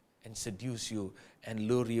and seduce you and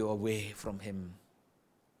lure you away from Him.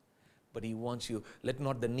 But He wants you, let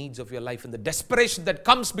not the needs of your life and the desperation that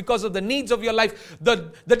comes because of the needs of your life,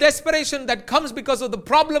 the desperation that comes because of the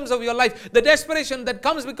problems of your life, the desperation that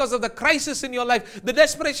comes because of the crisis in your life, the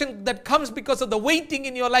desperation that comes because of the waiting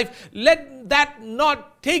in your life, let that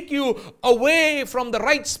not take you away from the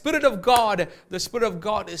right Spirit of God. The Spirit of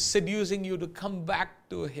God is seducing you to come back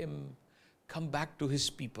to Him, come back to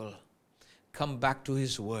His people. Come back to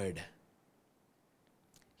His word.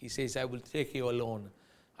 He says, I will take you alone.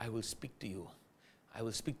 I will speak to you. I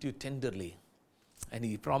will speak to you tenderly. And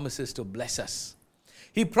He promises to bless us.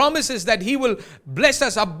 He promises that He will bless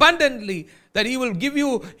us abundantly, that He will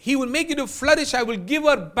make you to flourish. I will give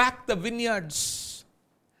her back the vineyards.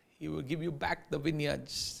 He will give you back the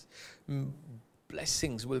vineyards.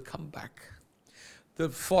 Blessings will come back.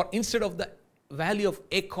 Instead of the valley of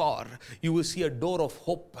Achor, you will see a door of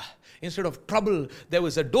hope. Instead of trouble, there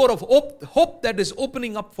was a door of hope that is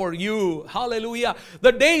opening up for you. Hallelujah.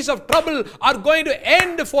 The days of trouble are going to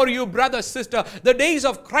end for you, brother, sister. The days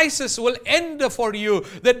of crisis will end for you.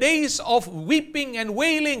 The days of weeping and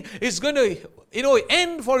wailing is going to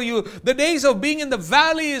end for you. The days of being in the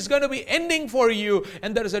valley is going to be ending for you.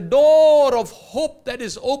 And there is a door of hope that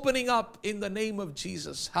is opening up in the name of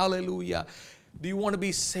Jesus. Hallelujah. Do you want to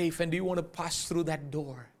be safe, and do you want to pass through that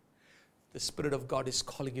door? The Spirit of God is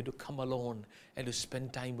calling you to come alone and to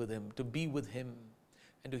spend time with Him, to be with Him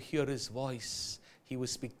and to hear His voice. He will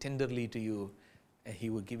speak tenderly to you, and He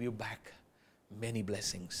will give you back many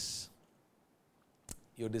blessings.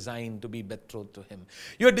 You're designed to be betrothed to Him.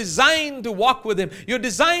 You're designed to walk with Him. You're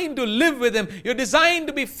designed to live with Him. You're designed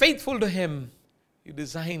to be faithful to Him. You're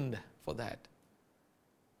designed for that.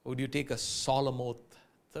 Would you take a solemn oath?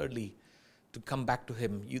 Thirdly, to come back to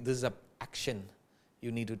Him. This is an action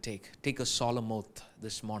you need to take. Take a solemn oath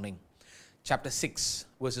this morning. Chapter 6,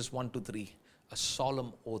 verses 1 to 3. A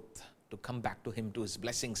solemn oath to come back to Him, to His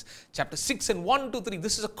blessings. Chapter 6 and 1 to 3.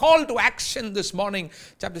 This is a call to action this morning.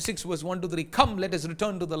 Chapter 6, verse 1 to 3. Come, let us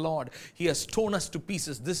return to the Lord. He has torn us to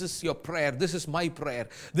pieces. This is your prayer. This is my prayer.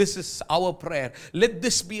 This is our prayer. Let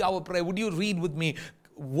this be our prayer. Would you read with me?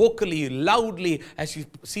 Vocally, loudly, as you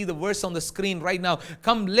see the verse on the screen right now.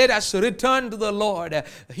 Come, let us return to the Lord.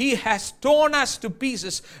 He has torn us to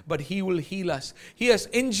pieces, but He will heal us. He has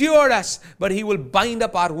injured us, but He will bind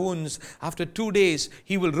up our wounds. After 2 days,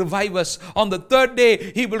 He will revive us. On the third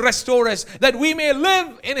day, He will restore us, that we may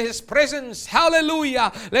live in His presence.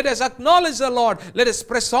 Hallelujah. Let us acknowledge the Lord. Let us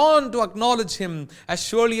press on to acknowledge Him. As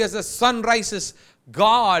surely as the sun rises,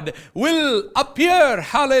 God will appear.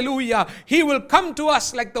 Hallelujah. He will come to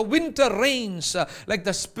us like the winter rains, like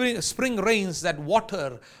the spring rains that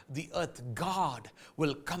water the earth. God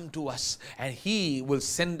will come to us, and He will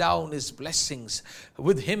send down His blessings.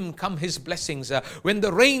 With Him come His blessings. When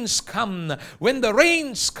the rains come,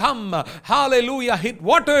 hallelujah, it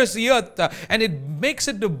waters the earth, and it makes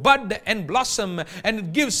it to bud and blossom, and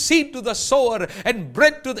it gives seed to the sower and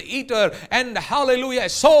bread to the eater. And hallelujah,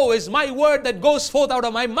 so is my word that goes forth out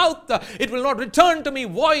of my mouth. It will not return to me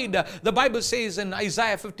void. The Bible says in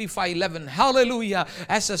Isaiah 55:11, hallelujah,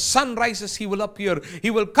 as the sun rises, He will appear. He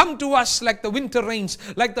will come to us like the winter rains,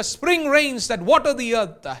 like the spring rains that water the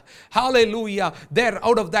earth. Hallelujah. There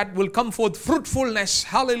out of that will come forth fruitfulness.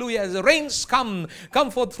 Hallelujah. As the rains come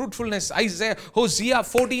forth fruitfulness. Hosea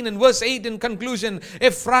 14 and verse 8 in conclusion.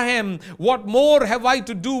 Ephraim, what more have I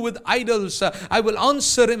to do with idols? I will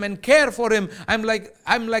answer him and care for him. I'm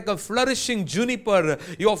like a flourishing juniper.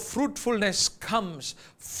 Your fruitfulness comes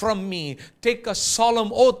from me. Take a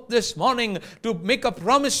solemn oath this morning to make a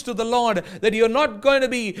promise to the Lord that you're not going to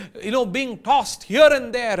be, being tossed here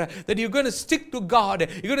and there, that you're going to stick to God.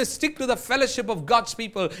 You're going to stick to the fellowship of God's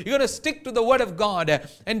people. You're going to stick to the word of God,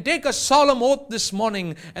 and take a solemn oath this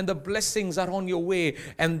morning, and the blessings are on your way,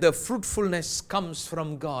 and the fruitfulness comes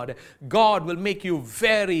from God. God will make you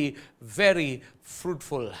very, very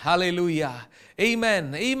fruitful. Hallelujah.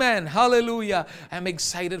 Amen. Amen. Hallelujah. I'm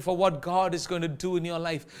excited for what God is going to do in your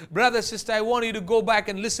life. Brother, sister, I want you to go back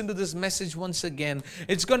and listen to this message once again.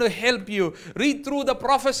 It's going to help you. Read through the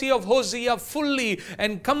prophecy of Hosea fully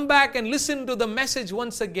and come back and listen to the message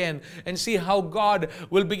once again and see how God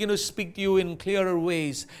will begin to speak to you in clearer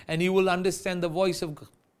ways, and you will understand the voice of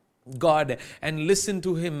God and listen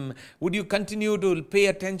to Him. Would you continue to pay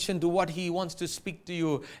attention to what He wants to speak to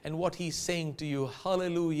you and what He's saying to you?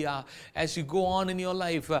 Hallelujah. As you go on in your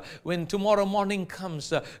life, when tomorrow morning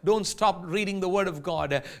comes, don't stop reading the Word of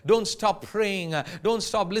God. Don't stop praying. Don't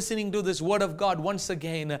stop listening to this Word of God once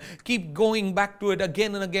again. Keep going back to it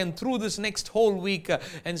again and again through this next whole week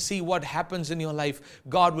and see what happens in your life.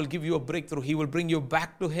 God will give you a breakthrough. He will bring you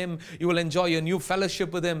back to Him. You will enjoy a new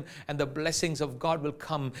fellowship with Him, and the blessings of God will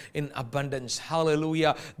come in abundance.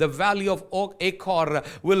 Hallelujah. The valley of Achor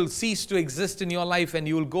will cease to exist in your life, and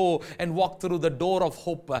you will go and walk through the door of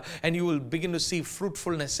hope, and you will begin to see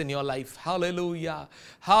fruitfulness in your life. Hallelujah.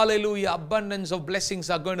 Hallelujah. Abundance of blessings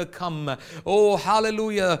are going to come. Oh,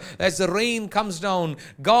 hallelujah. As the rain comes down,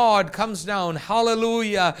 God comes down.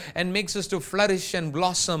 Hallelujah. And makes us to flourish and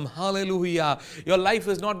blossom. Hallelujah. Your life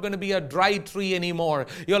is not going to be a dry tree anymore.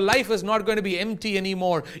 Your life is not going to be empty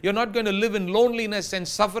anymore. You're not going to live in loneliness and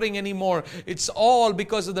suffering anymore. It's all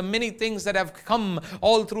because of the many things that have come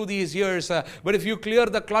all through these years. But if you clear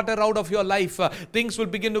the clutter out of your life, things will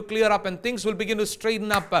begin to clear up, and things will begin to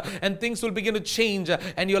straighten up, and things will begin to change,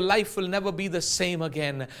 and your life will never be the same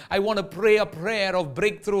again. I want to pray a prayer of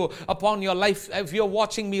breakthrough upon your life. If you're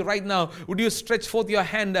watching me right now, would you stretch forth your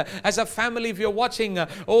hand? As a family, if you're watching,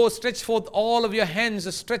 stretch forth all of your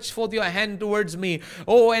hands. Stretch forth your hand towards me.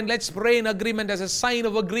 And let's pray in agreement as a sign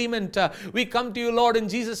of agreement. We come to you, Lord, in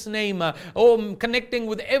Jesus' name. Connecting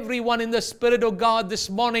with everyone in the Spirit of God this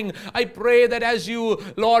morning. I pray that as you,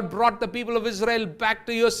 Lord, brought the people of Israel back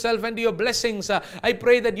to yourself and to your blessings, I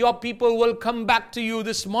pray that your people will come back to you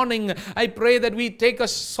this morning. I pray that we take a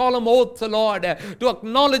solemn oath, Lord, to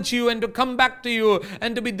acknowledge you and to come back to you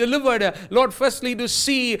and to be delivered. Lord, firstly, to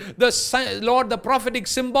see the prophetic,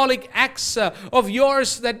 symbolic acts of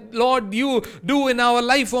yours that, Lord, you do in our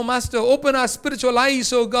life, oh Master. Open our spiritual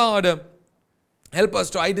eyes, oh God. Help us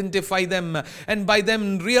to identify them, and by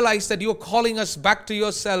them realize that you're calling us back to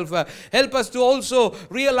yourself. Help us to also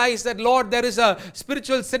realize that, Lord, there is a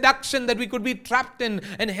spiritual seduction that we could be trapped in,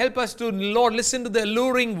 and help us to, Lord, listen to the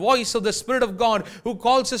alluring voice of the Spirit of God who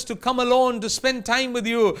calls us to come alone, to spend time with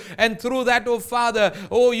you. And through that, oh Father,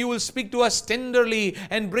 you will speak to us tenderly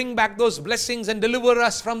and bring back those blessings and deliver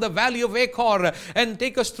us from the valley of Achor and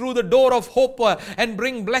take us through the door of hope and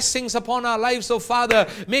bring blessings upon our lives, oh Father.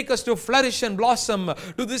 Make us to flourish and blossom.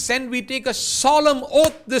 To this end, we take a solemn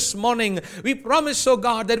oath this morning. We promise, oh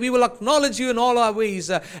God, that we will acknowledge you in all our ways,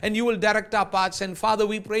 and you will direct our paths. And Father,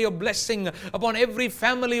 we pray a blessing upon every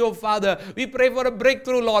family, oh Father. We pray for a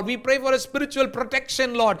breakthrough, Lord. We pray for a spiritual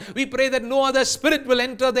protection, Lord. We pray that no other spirit will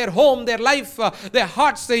enter their home, their life, their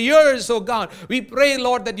hearts, their ears, oh God. We pray,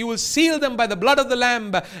 Lord, that you will seal them by the blood of the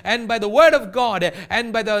Lamb and by the word of God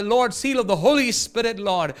and by the, Lord, seal of the Holy Spirit,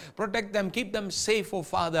 Lord. Protect them, keep them safe, oh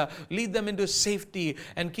Father. Lead them into safety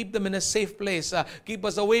and keep them in a safe place. Keep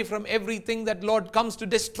us away from everything that, Lord, comes to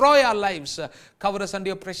destroy our lives. Cover us under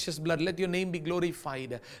your precious blood. Let your name be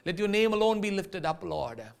glorified. Let your name alone be lifted up,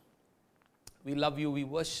 Lord. We love you. We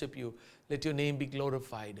worship you. Let your name be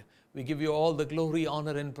glorified. We give you all the glory,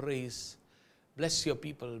 honor, and praise. Bless your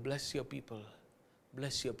people. Bless your people.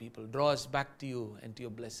 Bless your people. Draw us back to you and to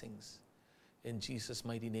your blessings. In Jesus'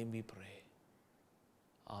 mighty name we pray.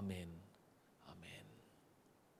 Amen.